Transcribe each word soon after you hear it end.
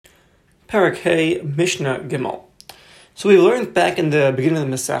Parak Hey, Mishnah Gimel. So we learned back in the beginning of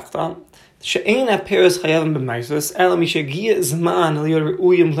the Masechta, She'ein ha'peros chayavim b'maisos, ela mishegia zman li'or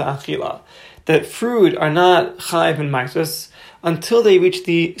re'uyim la'achila, that fruit are not chayav in maisos until they reach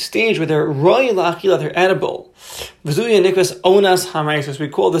the stage where they're roy la'achila, they're edible. V'zuya nikras onas ha'maisos. We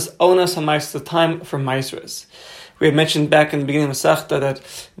call this onas ha'maisos, the time for maisros. We had mentioned back in the beginning of Masechta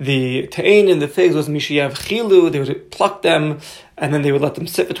that the ta'in in the figs was mishiyav chilu. They would pluck them, and then they would let them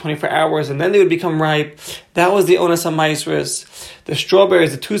sit for 24 hours, and then they would become ripe. That was the onas ha'maisros. The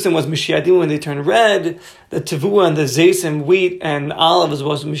strawberries, the tusim, was mishiyadim when they turned red. The tevua and the zaysim, wheat and olives,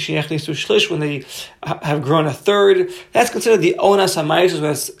 was mishiyach nisu shlish when they have grown a third. That's considered the onas ha'maisros,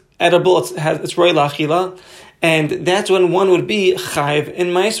 when it's edible, it's roy la'achila. And that's when one would be chayv in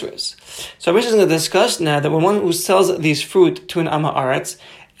maisros. So I'm just going to discuss now that when one who sells these fruit to an Amma Aretz,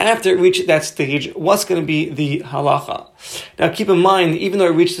 after it reached that stage, what's going to be the halacha? Now keep in mind, even though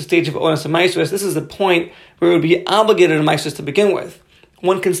it reached the stage of onas maisros, this is the point where it would be obligated in maisros to begin with.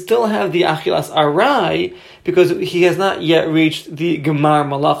 One can still have the achilas arai because he has not yet reached the gemar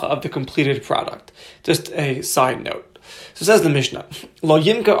malacha of the completed product. Just a side note. So says the Mishnah, Lo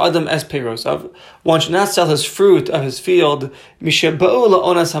yimkar adam es peirosav, one should not sell his fruit of his field, mishaba'u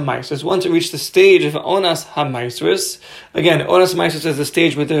la'onas ha'maisros, once it reached the stage of onas ha'maisros. Again, onas ha'maisros is the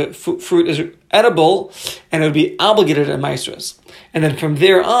stage where the fruit is edible, and it would be obligated at maisros. And then from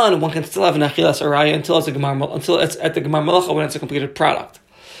there on, one can still have an achilas araya until it's at the gemar malacha when it's a completed product.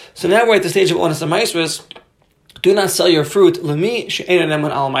 So now we're at the stage of onas ha'maisros. Do not sell your fruit, lemi she'ein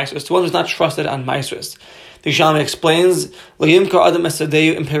neman al maisros, to one who's not trusted on maisros. The Shalom explains, don't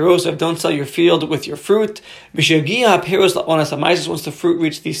sell your field with your fruit. Once the fruit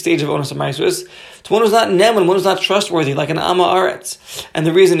reached the stage of onas ha'maisros, to one who's not neman, one who's not trustworthy, like an Amma Aretz. And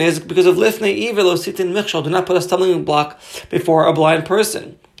the reason is because of lifnei iver lo sitin michshal, do not put a stumbling block before a blind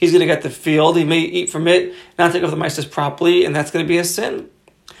person. He's going to get the field, he may eat from it, not take off the maisros properly, and that's going to be a sin.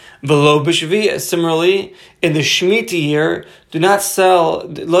 V'lo b'shviyas. Similarly, in the Shemitah year, do not sell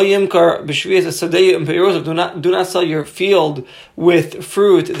lo yimkar b'shviyas asadei and peirosov. Do not sell your field with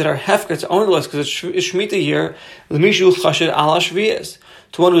fruit that are hefker to ownerless, because it's Shemitah year. L'mishu chashed al shviyas.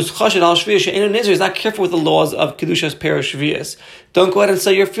 To one who's chashed al shviyas, she'enu nizir, is not careful with the laws of kedushas peros shviyas. Don't go ahead and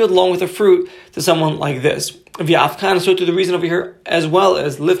sell your field along with the fruit to someone like this. V'yafkan, so to the reason over here as well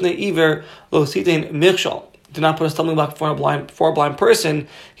as lifnei iver lo sitin michshal. Do not put a stumbling block for a blind person.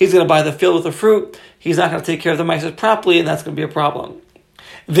 He's going to buy the field with the fruit. He's not going to take care of the maisros properly, and that's going to be a problem.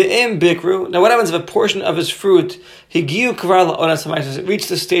 V'im bikru. Now, what happens if a portion of his fruit higiu kvar la'onas ha'maisros, it reached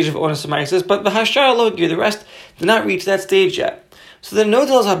the stage of onas ha'maisros, but the hashar lo higiu, the rest did not reach that stage yet. So then, no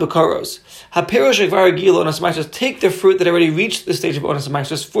tells ha'bekaros. Ha'peros shekvar higiu la'onas ha'maisros. Take the fruit that already reached the stage of onas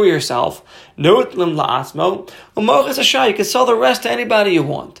ha'maisros for yourself. Not lim la'asmo. U'mochas hashar. You can sell the rest to anybody you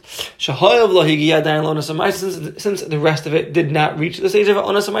want. Shahayav lo higiu adayin la'onas ha'maisros. Since the rest of it did not reach the stage of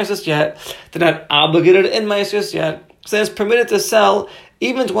onas ha'maisros yet, they're not obligated in maisros yet. So it's permitted to sell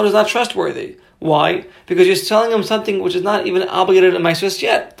even to one who's not trustworthy. Why? Because you're selling them something which is not even obligated in maisros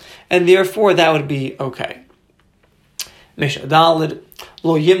yet, and therefore that would be okay. Mishnah Daled,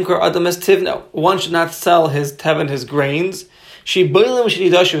 Lo Yimkar Adam es Tivno. One should not sell his teven, his grains. She boilim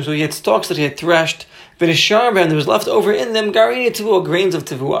shididashu, so he had stalks that he had threshed. V'nishar and there was left over in them garini tivua, grains of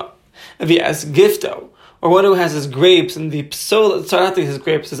tivua. V'yas gifto, or one who has his grapes and the psola. Sorry, not his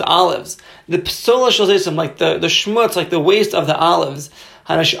grapes, his olives. The psola shalzeisim, like the shmutz, like the waste of the olives.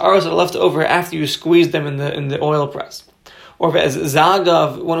 Hanasharos that are left over after you squeeze them in the oil press. Or as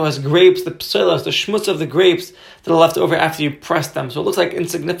zagav, one who has grapes, the psolas, the shmutz of the grapes that are left over after you press them. So it looks like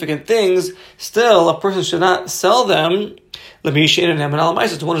insignificant things. Still, a person should not sell them. L'mishin and neman al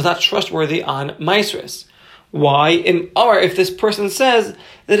maisros, to one who is not trustworthy on maisros. Why? If this person says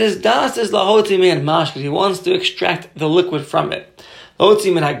that his das is lahoti min mashkin, he wants to extract the liquid from it.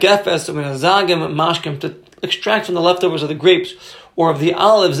 Lahoti min hagefes, min hazagim mashkim, to extract from the leftovers of the grapes or of the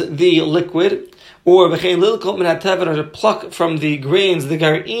olives the liquid. Or b'chein lilkot min hateven, or to pluck from the grains, the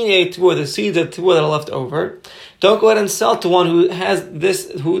gar'ine tevua, the seeds of tevua that are left over. Don't go ahead and sell to one who has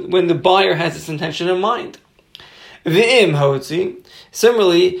this, when the buyer has this intention in mind. V'im hotzi.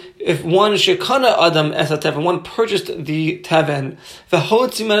 Similarly, if one shekana adam es hateven, one purchased the teven,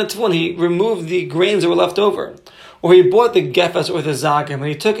 v'hotzi min hatevun, he removed the grains that were left over, or he bought the gefes or the zagim,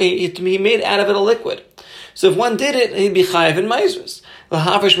 and he made out of it a liquid. So if one did it, he'd be chayiv in maisros.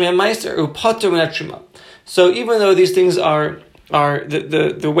 So even though these things are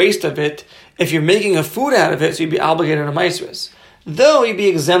the waste of it, if you're making a food out of it, so you'd be obligated on maisros. Though you'd be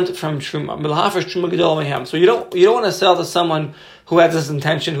exempt from truma. So you don't want to sell to someone who has this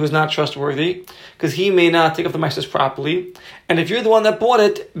intention, who is not trustworthy, because he may not take off the maasros properly. And if you're the one that bought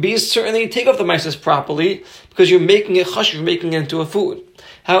it, be certain that you take off the maasros properly, because you're making it chashuv, you're making it into a food.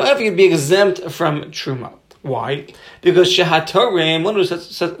 However, you'd be exempt from truma. Why? Because shehatorim, one who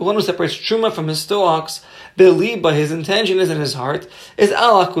separates truma from his stalks, beliba, his intention is in his heart, is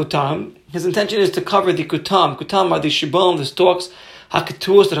ala kutam. His intention is to cover the kutam. Kutam are the shibam, the stalks,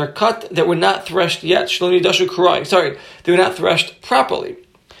 hakatuos that are cut, that were not threshed yet. Shloni dashu kurai. Sorry, they were not threshed properly.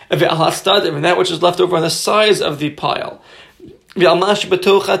 And that which is left over on the sides of the pile. And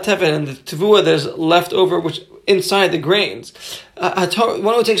the tevua that is left over, which inside the grains.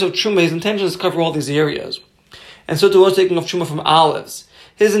 One who takes off truma, his intention is to cover all these areas. And so to one taking off truma from olives,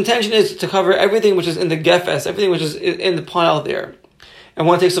 his intention is to cover everything which is in the gefes, everything which is in the pile there. And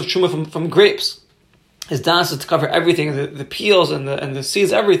one takes off truma from grapes, his das is to cover everything, the peels and the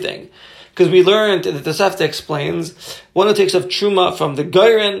seeds, everything. Because we learned that the Sefta explains, one who takes off truma from the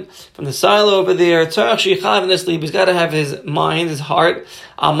geirin, from the silo over there, he's got to have his mind, his heart,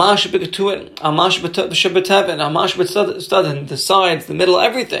 the sides, the middle,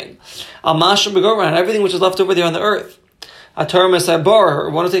 everything. Everything which is left over there on the earth. One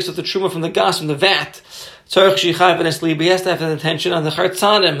who takes off the truma from the gas, from the vat. He has to have an attention on the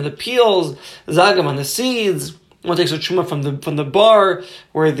chartzanim, and the peels, zagam, on the seeds. One takes a truma from the bar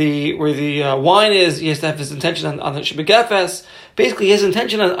where the wine is. He has to have his intention on the shebegefes. Basically, he has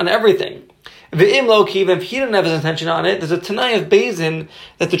intention on everything. V'im lo kiv, if he didn't have his intention on it, there's a tanai of bezin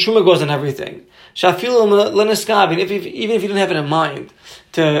that the truma goes on everything. Shafilu leneskav, even if you didn't have it in mind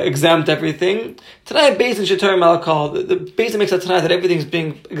to exempt everything, tanai bezin shetar malakal. The bezin makes a tanai that everything's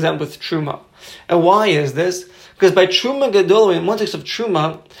being exempt with truma. And why is this? Because by truma gadol, in one takes of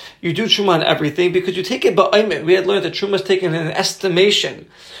truma, you do truma on everything because you take it ba'aymet. We had learned that truma is taken in an estimation.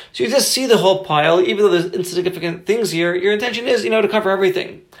 So you just see the whole pile, even though there's insignificant things here, your intention is, to cover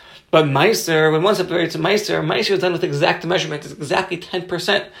everything. But meiser, when one separates a meiser is done with exact measurement. It's exactly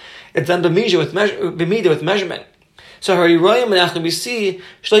 10%. It's done b'midah with measurement. So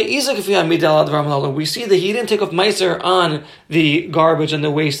we see that he didn't take off meiser on the garbage and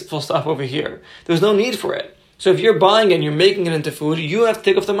the wasteful stuff over here. There's no need for it. So if you're buying it and you're making it into food, you have to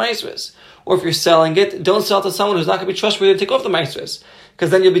take off the maasros. Or if you're selling it, don't sell it to someone who's not going to be trustworthy to take off the maasros, because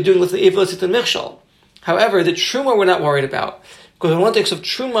then you'll be doing with the evil and michshal. However, the truma we're not worried about, because when one takes off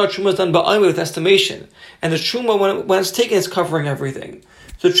truma is done ba'ayim with estimation, and the truma when it's taken is covering everything.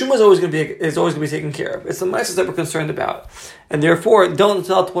 So truma is always going to be taken care of. It's the maasros that we're concerned about, and therefore don't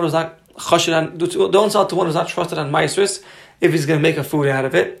sell to one who's not don't sell to one who's not trusted on maasros if he's going to make a food out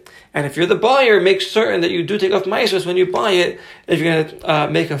of it. And if you're the buyer, make certain that you do take off maasros when you buy it if you're going to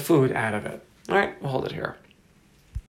make a food out of it. All right, we'll hold it here.